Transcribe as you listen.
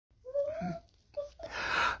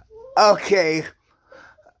Okay,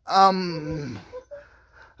 um,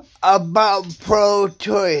 about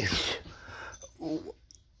pro-choice.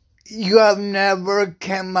 You have never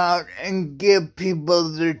come out and give people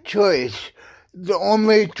the choice. The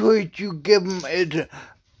only choice you give them is,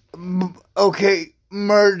 okay,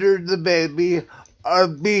 murder the baby or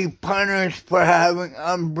be punished for having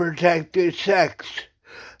unprotected sex.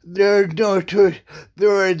 There is no choice.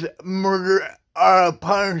 There is murder or a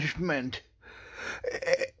punishment.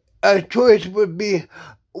 A choice would be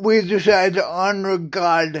we decide to honor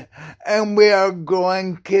God and we are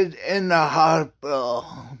growing kids in the hospital.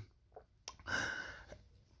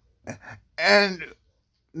 And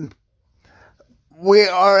we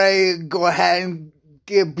already go ahead and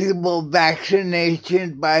give people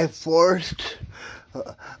vaccinations by force,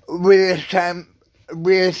 reassign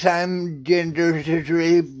gender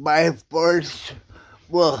history by force.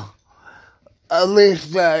 Well, at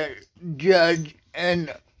least the judge in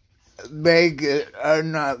Vegas are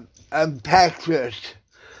not Texas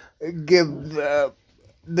give the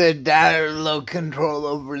dad a little control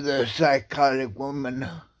over the psychotic woman.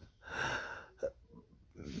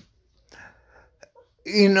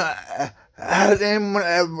 You know, has anyone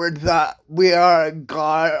ever thought we are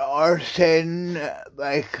God or Satan?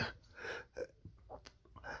 Like,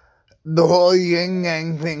 the whole yin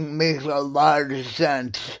yang thing makes a lot of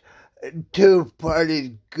sense. Two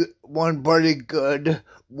parties, one party good,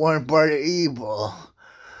 one party evil.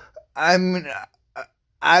 I mean,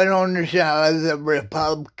 I don't understand how the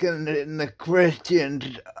Republicans and the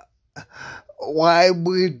Christians why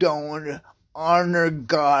we don't honor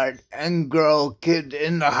God and grow kids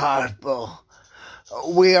in the hospital.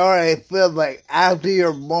 We already feel like after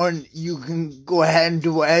you're born, you can go ahead and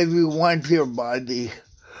do whatever you want to your body.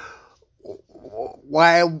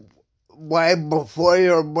 Why before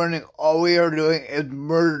you're born, all we are doing is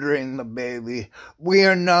murdering the baby. We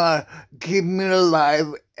are not keeping it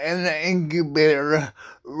alive in an incubator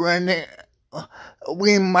running.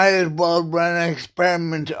 We might as well run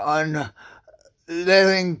experiments on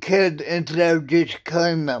living kids instead of just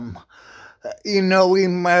killing them. You know, we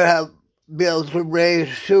might be able to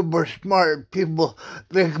raise super smart people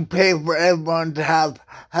that can pay for everyone to have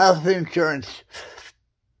health insurance.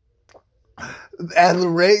 At the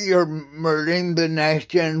rate you're murdering the next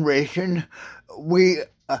generation, we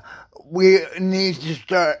need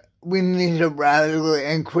to radically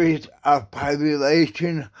increase our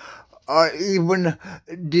population or even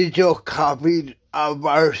digital copies of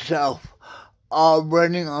ourselves all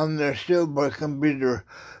running on their supercomputer.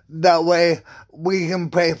 That way we can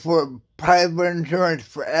pay for private insurance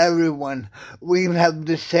for everyone. We can have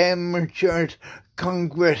the same insurance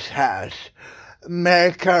Congress has.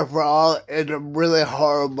 Medicare for all is a really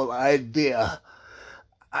horrible idea.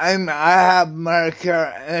 I have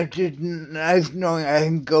Medicare and it's just nice knowing I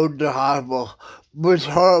can go to the hospital. But it's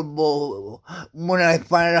horrible when I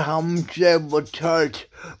find out how much they will charge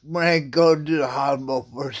when I go to the hospital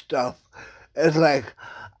for stuff. It's like,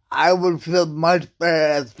 I would feel much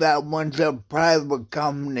better if that was a private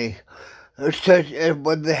company, such as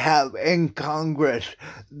what they have in Congress.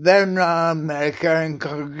 They're not on Medicare in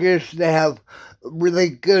Congress. They have really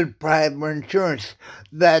good private insurance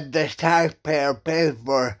that the taxpayer pays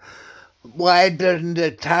for. Why doesn't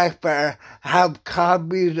the taxpayer have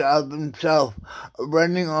copies of himself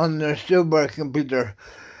running on their supercomputer?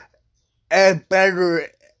 It's better.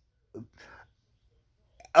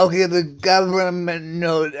 Okay, the government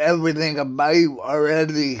knows everything about you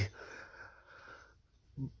already,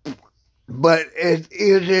 but it's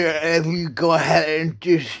easier if you go ahead and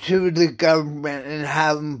just sue the government and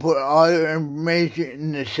have them put all your information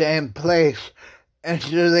in the same place, and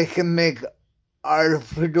so they can make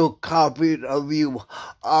artificial copies of you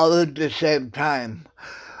all at the same time.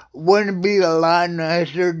 Wouldn't it be a lot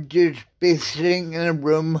nicer just be sitting in a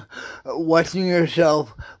room, watching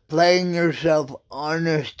yourself, playing yourself on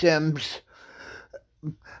the Sims?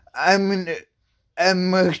 I mean, a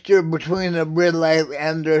mixture between the real life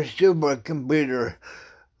and their supercomputer.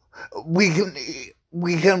 We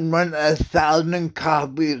can run 1,000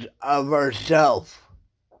 copies of ourselves.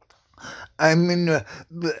 I mean,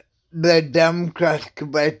 the Democrats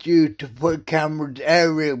expect you to put cameras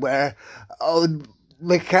everywhere. Oh,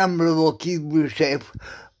 the camera will keep you safe.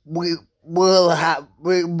 We will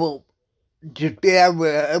just be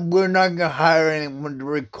everywhere. We're not gonna hire anyone to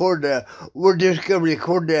record it. We're just gonna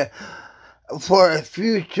record it for a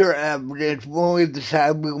future evidence when we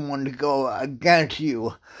decide we want to go against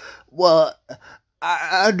you. Well,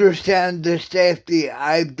 I understand the safety.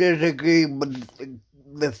 I disagree with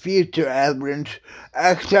the future evidence,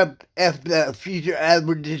 except if the future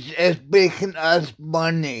evidence is making us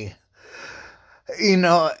money. You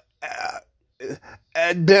know,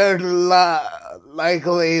 there's a lot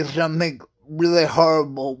likely something really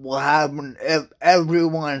horrible will happen if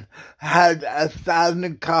everyone had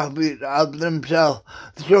 1,000 copies of themselves.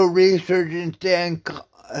 So research and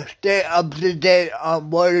stay up to date on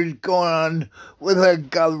what is going on with the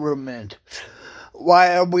government.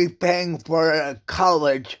 Why are we paying for a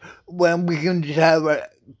college when we can just have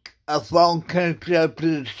a phone connected up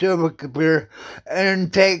to the supercomputer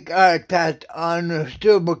and take a test on the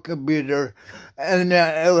supercomputer, and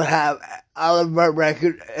then it will have all of our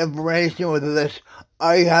record information with this.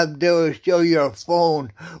 All you have to do is show your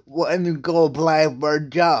phone when you go apply for a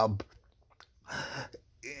job.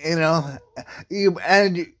 And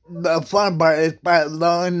the fun part is by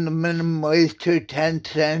lowering the minimum wage to 10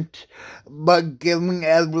 cents, but giving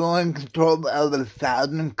everyone control of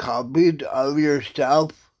 1,000 copies of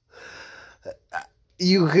yourself,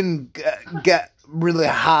 you can get really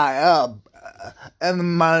high up in the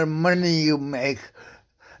amount of money you make.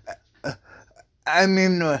 I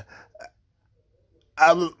mean,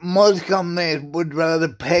 most companies would rather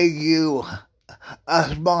pay you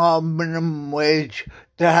a small minimum wage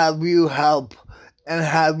to have you help and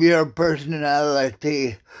have your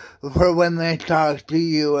personality for when they talk to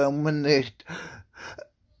you, and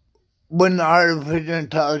when artificial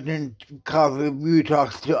intelligence coffee you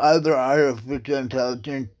talk to other artificial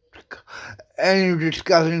intelligence and you're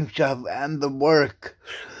discussing stuff and the work,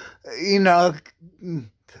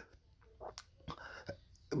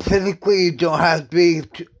 physically you don't have to be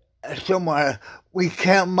somewhere. We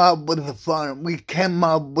came up with a phone. We came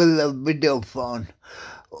up with a video phone.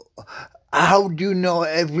 How do you know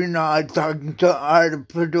if you're not talking to an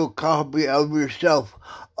artificial copy of yourself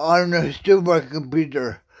on a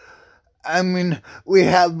supercomputer? I mean, we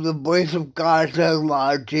have the voice of God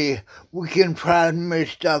technology. We can transmit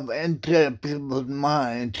stuff into people's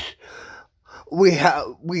minds. We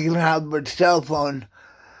can have a cell phone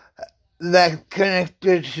that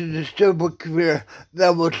connected to the supercomputer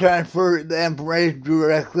that will transfer the information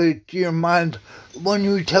directly to your mind. When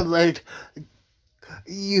you tell it,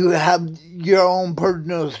 you have your own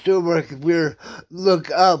personal supercomputer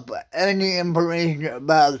look up any information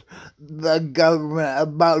about the government,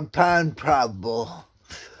 about time travel.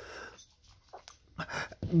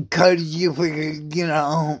 Because you figure,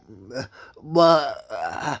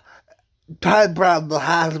 time travel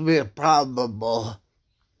has to be probable.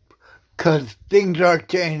 Because things are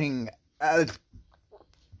changing. I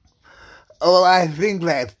think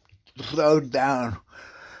they've slowed down.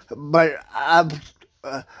 But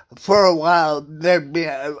for a while, there'd be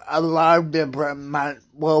a lot of different,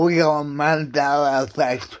 what we call Mandela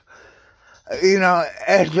effects.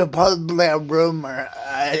 It's supposedly a rumor,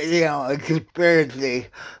 a conspiracy.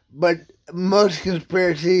 But most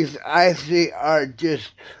conspiracies I see are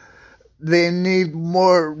just, they need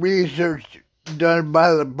more research done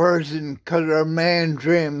by the person, because our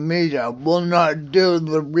mainstream media will not do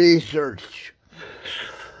the research.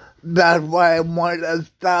 That's why I want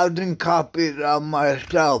 1,000 copies of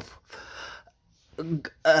myself.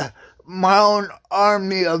 My own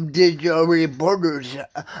army of digital reporters.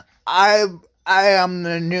 I am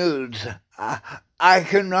the news. I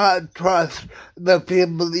cannot trust the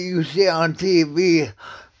people that you see on TV.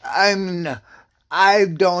 I mean, I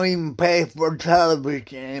don't even pay for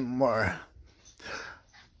television anymore.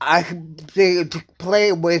 I think to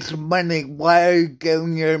play with money. Why are you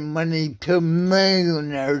giving your money to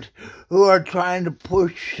millionaires who are trying to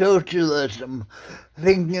push socialism,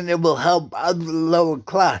 thinking it will help out the lower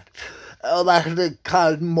class? It'll actually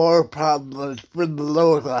cause more problems for the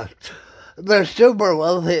lower class. The super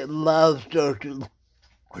wealthy love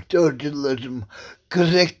socialism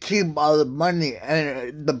because they keep all the money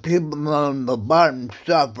and the people on the bottom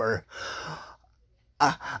suffer.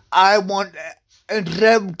 I want,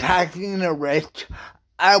 instead of taxing the rich,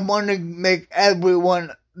 I want to make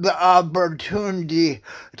everyone the opportunity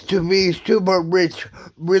to be super rich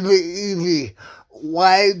really easy.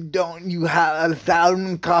 Why don't you have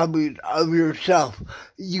 1,000 copies of yourself?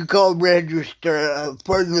 You go register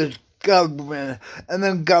for this government, and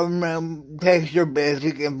the government takes your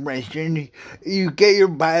basic information. You get your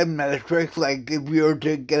biometrics, like if you were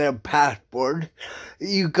to get a passport.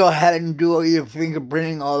 You go ahead and do all your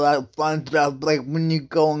fingerprinting, all that fun stuff, like when you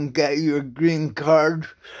go and get your green card.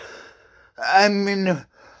 I mean,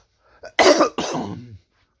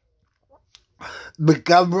 the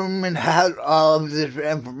government has all of this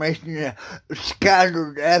information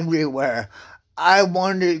scattered everywhere. I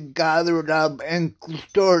want it gathered up and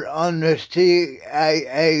stored on the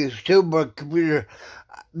CIA supercomputer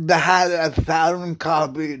that had 1,000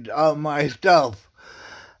 copies of myself.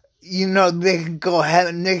 they can go ahead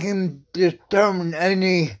and they can determine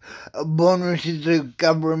any bonuses the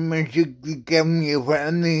government should be giving you for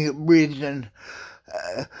any reason.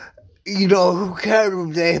 Who cares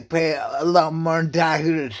if they pay a lot more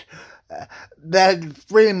taxes? That's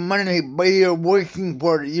free money, but you're working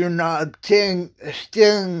for it. You're not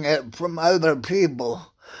stealing it from other people.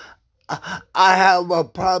 I have a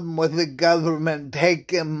problem with the government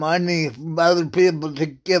taking money from other people to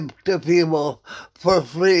give to people for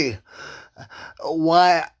free.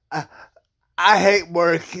 Why? I hate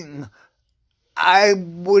working. I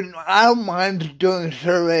don't mind doing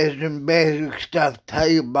surveys and basic stuff, tell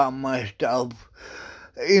you about myself.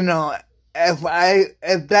 If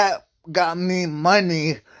that got me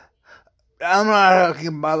money, I'm not talking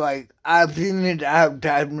about I've seen these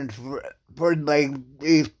advertisements for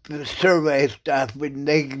these survey stuff and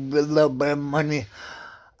they give a little bit of money.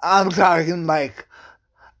 I'm talking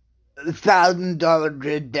 $1,000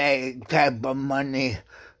 a day type of money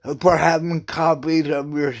for having copies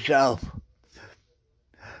of yourself.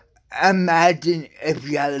 Imagine if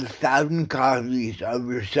you had 1,000 copies of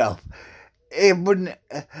yourself. Even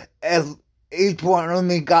if each one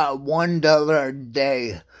only got $1 a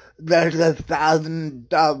day, that's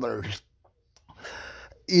 $1,000.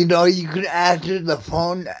 You can answer the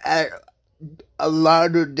phone at a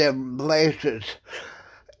lot of different places.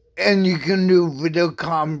 And you can do video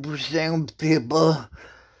conferencing with people.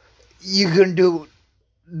 You can do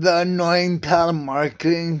the annoying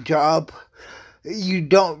telemarketing job.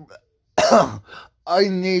 All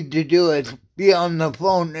you need to do is be on the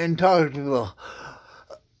phone and talk to people.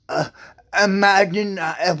 Imagine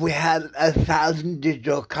if we had 1,000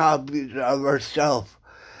 digital copies of ourselves.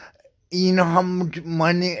 You know how much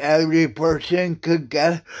money every person could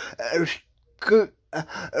get?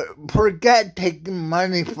 Forget taking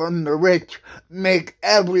money from the rich. Make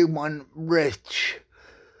everyone rich.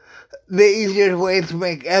 The easiest way to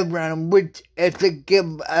make everyone rich is to give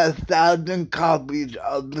 1,000 copies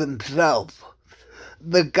of themselves.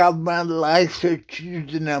 The government likes to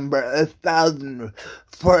choose the number 1,000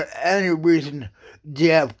 for any reason.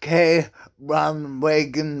 JFK, Ronald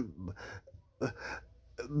Reagan,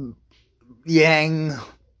 Yang,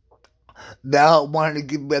 they all want to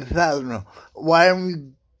give me 1,000. Why don't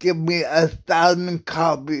you give me 1,000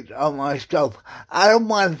 copies of myself? I don't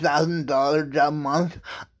want $1,000 a month.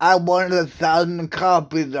 I want 1,000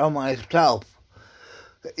 copies of myself.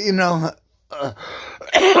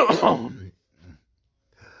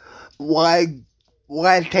 Why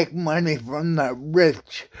take money from the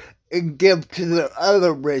rich and give to the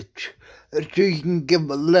other rich so you can give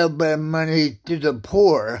a little bit of money to the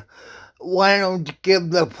poor? Why don't you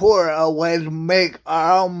give the poor a way to make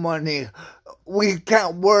our own money? We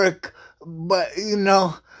can't work, but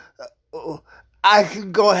I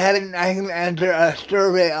can go ahead and I can answer a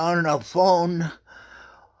survey on the phone.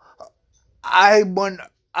 When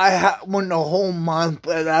the whole month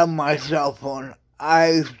without my cell phone,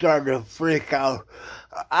 I started to freak out.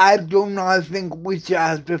 I do not think we should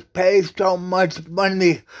have to pay so much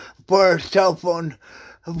money for a cell phone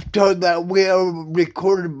so that we are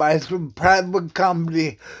recorded by some private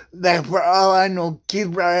company that, for all I know,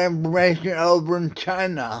 keeps our information over in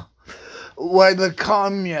China, where the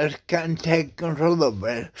communists can take control of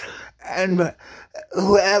it. And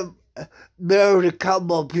there was a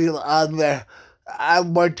couple of people out there, I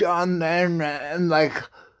watch on the internet, and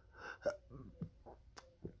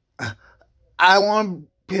I want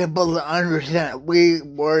people to understand we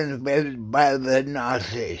were invaded by the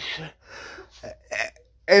Nazis.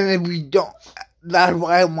 And if you don't, that's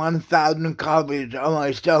why I want 1,000 copies of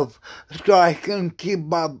myself, so I can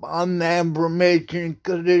keep up on the information,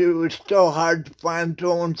 because it was so hard to find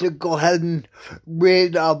someone to go ahead and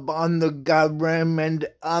read up on the government,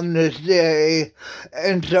 on the CIA,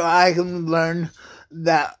 and so I can learn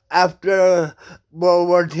that after World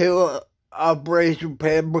War II, Operation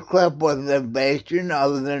Paperclip was the invasion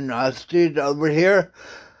of the Nazis over here.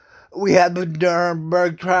 We had the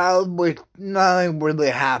Nuremberg trial, which nothing really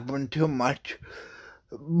happened too much.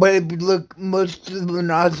 But if you look, most of the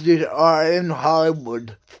Nazis are in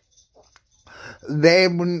Hollywood. They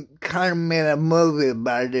kind of made a movie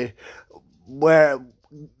about it, where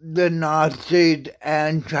the Nazis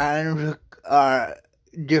and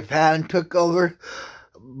Japan took over.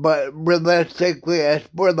 But realistically, it's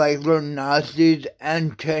more like the Nazis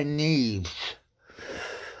and Chinese.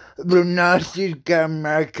 The Nazis got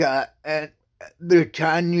America, and the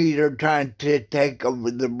Chinese are trying to take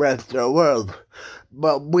over the rest of the world.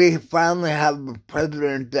 But we finally have a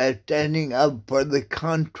president that's standing up for the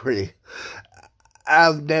country.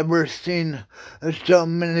 I've never seen so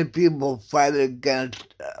many people fight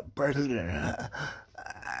against a president.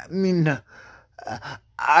 I mean,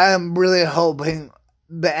 I'm really hoping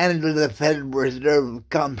the end of the Federal Reserve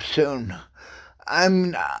comes soon. I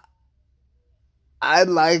mean, I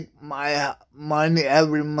like my money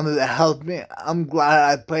every month that helps me. I'm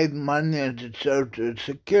glad I paid money into Social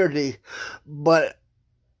Security, but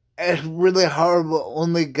it's really horrible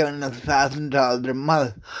only getting $1,000 a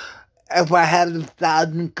month. If I had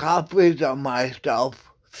 1,000 copies of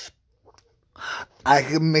myself, I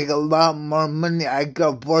could make a lot more money. I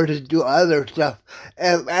could afford to do other stuff.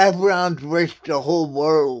 If everyone's rich, the whole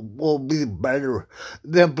world will be better.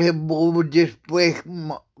 Then people would just waste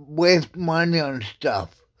money on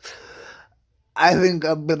stuff. I think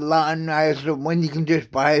it'd be a lot nicer when you can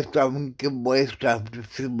just buy stuff and give away stuff to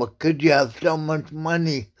people because you have so much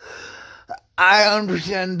money. I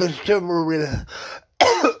understand the civil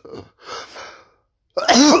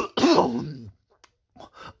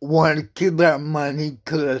want to keep their money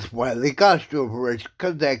because that's why they got so rich,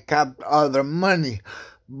 because they kept all their money.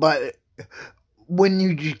 But when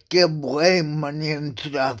you just give away money and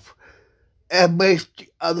stuff, it makes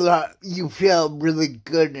you feel really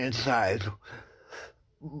good inside.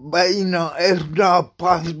 But it's not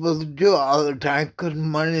possible to do all the time because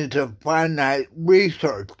money is a finite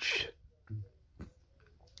resource.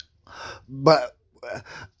 But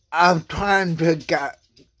I'm trying to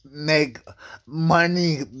make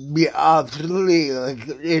money be obsolete like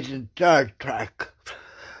it is in Star Trek.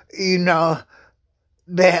 They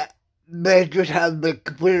just have the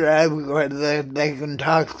computer everywhere that they can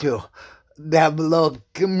talk to. They have a little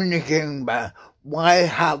communicating device. Why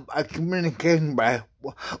have a communicating device?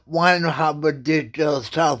 Why not have a digital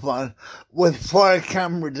cell phone with 4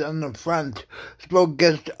 cameras on the front so it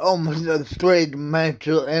gets almost a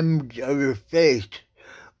 3-dimensional image of your face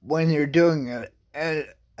when you're doing it? And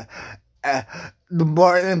the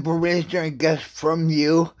more information it gets from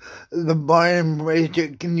you, the more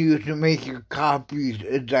information it can use to make your copies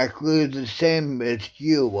exactly the same as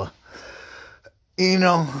you.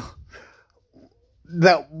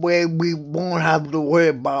 That way we won't have to worry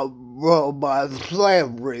about robot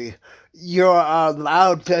slavery. You're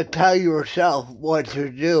allowed to tell yourself what to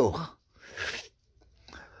do.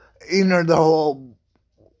 The whole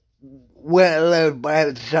will live by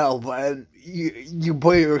itself, and you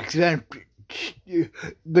put your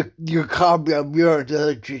your copy of yours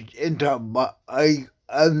into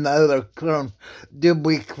another clone. Did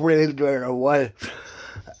we create it or what?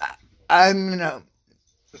 I mean,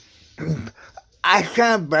 I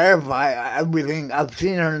can't verify everything I've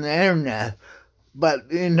seen on the internet, but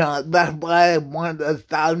that's why I want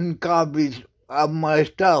 1,000 copies of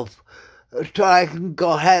myself, so I can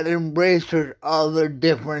go ahead and research all the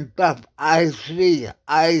different stuff I see.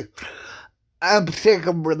 I'm sick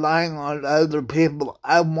of relying on other people.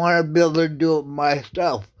 I want to be able to do it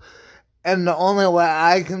myself. And the only way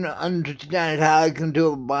I can understand how I can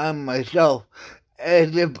do it by myself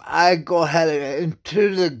is if I go ahead and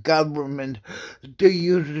to the government to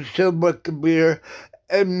use a supercomputer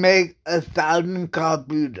and make 1,000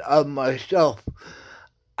 copies of myself.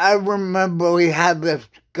 I remember we had this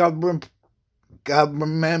government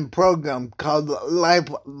program called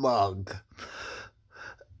LifeLog.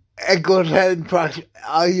 It goes ahead and tracks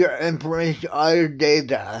all your information, all your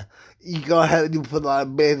data. You go ahead and put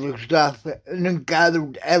out basic stuff and it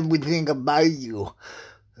gathers everything about you.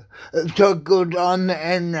 So it goes on the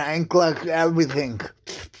internet and collects everything.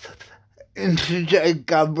 And since a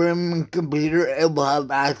government computer, it will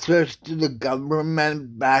have access to the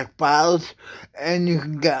government back files, and you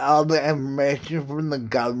can get all the information from the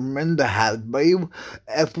government that has by you.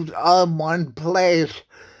 If it's all in one place,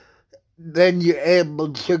 then you're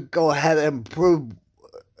able to go ahead and prove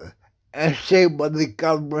and say what the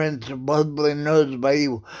government supposedly knows about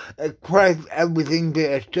you. It corrects everything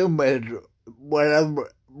they assume is whatever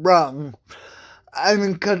wrong. I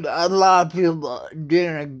mean, because a lot of people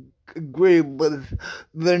didn't agree with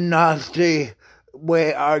the Nazi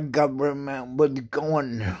way our government was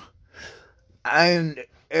going. And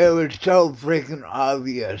it was so freaking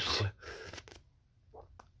obvious.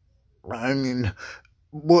 I mean,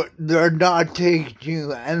 they're not teaching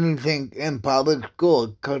you anything in public school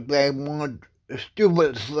because they want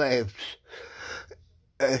stupid slaves.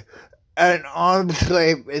 An armed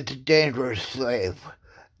slave is a dangerous slave.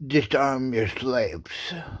 Disarm your slaves.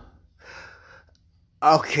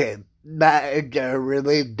 Okay, that is a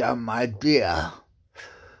really dumb idea.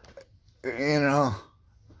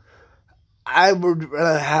 I would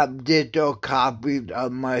rather have digital copies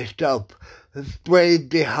of myself,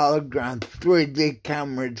 3D holograms, 3D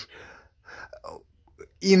cameras.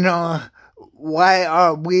 Why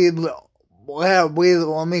are we the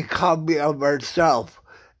only copy of ourselves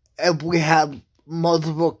if we have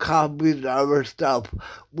multiple copies of our stuff.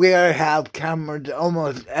 We have cameras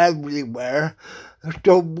almost everywhere,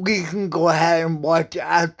 so we can go ahead and watch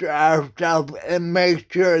after our stuff and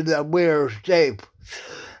make sure that we're safe.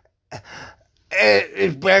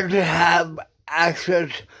 It's better to have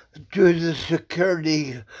access to the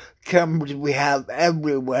security cameras we have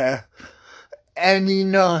everywhere. And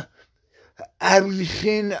have you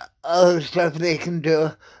seen other stuff they can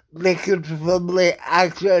do? They could probably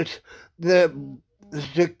access the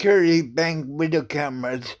security bank video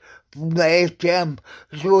cameras from the ATM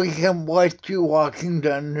so we can watch you walking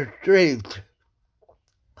down the street.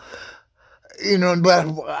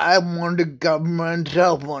 That's what I want a government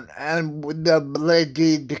cell phone and with the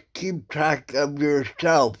ability to keep track of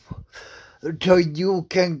yourself. So you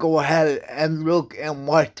can go ahead and look and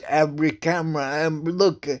watch every camera and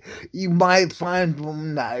look. You might find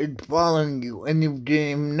one that is following you and you didn't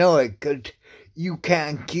even know it because you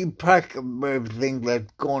can't keep track of everything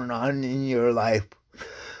that's going on in your life.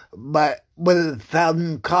 But with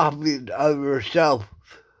 1,000 copies of yourself,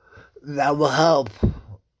 that will help.